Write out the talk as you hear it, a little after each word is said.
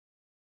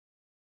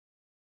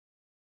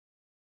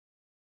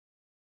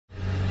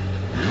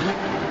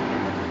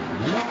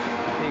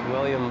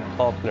William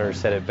Faulkner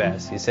said it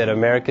best. He said,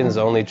 Americans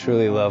only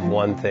truly love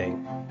one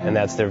thing, and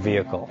that's their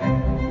vehicle.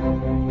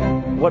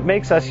 What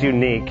makes us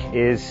unique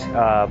is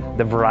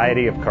the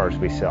variety of cars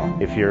we sell.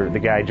 If you're the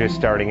guy just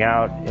starting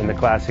out in the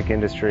classic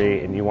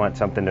industry and you want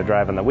something to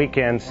drive on the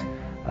weekends,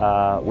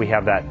 we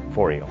have that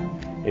for you.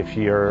 If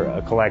you're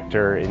a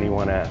collector and you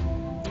want to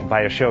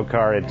buy a show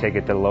car and take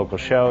it to the local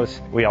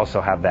shows, we also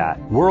have that.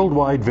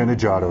 Worldwide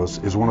Vintage Autos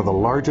is one of the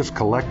largest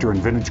collector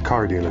and vintage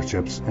car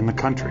dealerships in the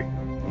country.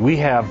 We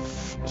have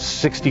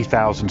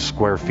 60,000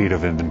 square feet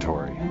of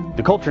inventory.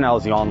 The culture now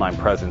is the online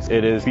presence.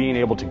 It is being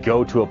able to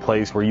go to a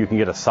place where you can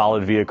get a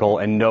solid vehicle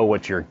and know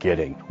what you're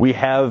getting. We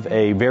have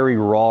a very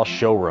raw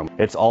showroom.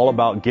 It's all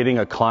about getting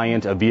a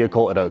client a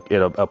vehicle at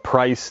a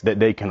price that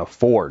they can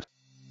afford.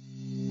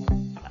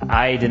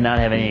 I did not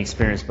have any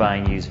experience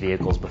buying used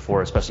vehicles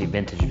before, especially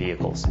vintage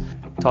vehicles.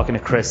 Talking to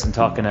Chris and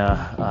talking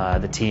to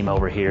the team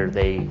over here,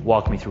 they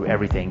walked me through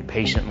everything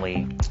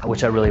patiently,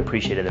 which I really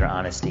appreciated their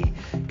honesty,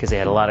 because they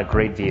had a lot of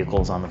great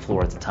vehicles on the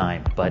floor at the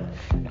time. But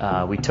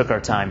we took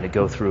our time to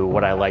go through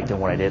what I liked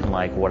and what I didn't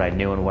like, what I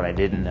knew and what I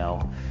didn't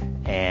know.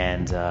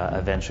 And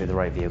eventually the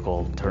right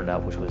vehicle turned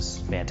up, which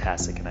was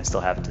fantastic. And I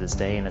still have it to this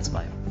day, and it's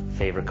my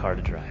favorite car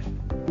to drive.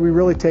 We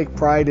really take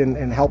pride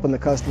in helping the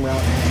customer out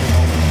and answering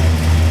all the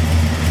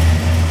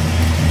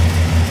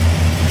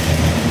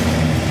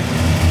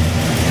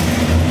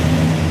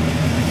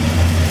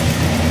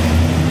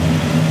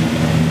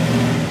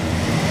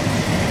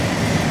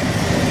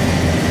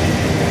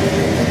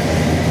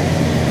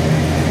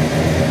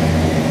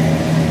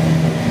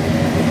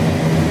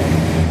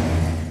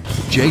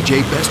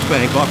JJ Best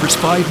Bank offers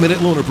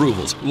 5-minute loan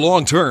approvals,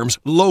 long terms,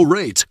 low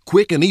rates,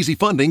 quick and easy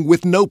funding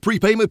with no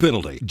prepayment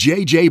penalty.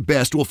 JJ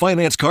Best will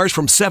finance cars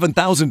from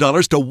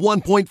 $7,000 to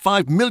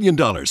 $1.5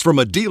 million from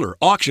a dealer,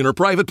 auction, or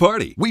private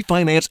party. We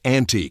finance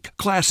antique,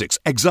 classics,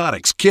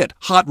 exotics, kit,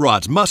 hot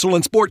rods, muscle,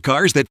 and sport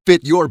cars that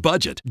fit your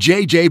budget.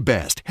 JJ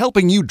Best,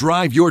 helping you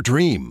drive your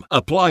dream.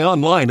 Apply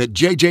online at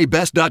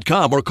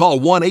jjbest.com or call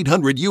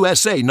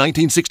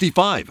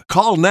 1-800-USA-1965.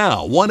 Call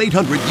now,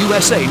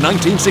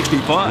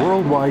 1-800-USA-1965.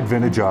 Worldwide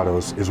Vintage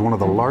Autos is one of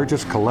the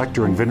largest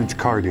collector and vintage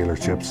car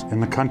dealerships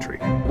in the country.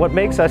 What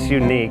makes us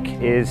unique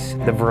is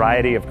the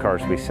variety of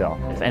cars we sell.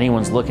 If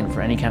anyone's looking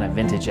for any kind of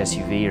vintage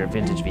SUV or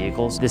vintage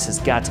vehicles, this has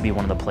got to be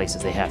one of the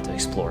places they have to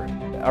explore.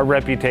 Our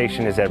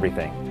reputation is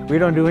everything. We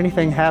don't do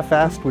anything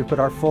half-assed. We put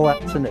our full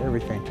ass into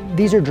everything.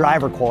 These are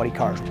driver quality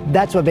cars.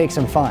 That's what makes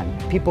them fun.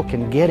 People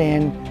can get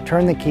in,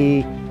 turn the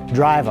key,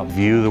 drive them.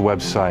 View the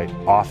website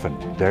often.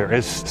 There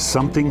is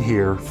something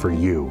here for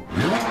you.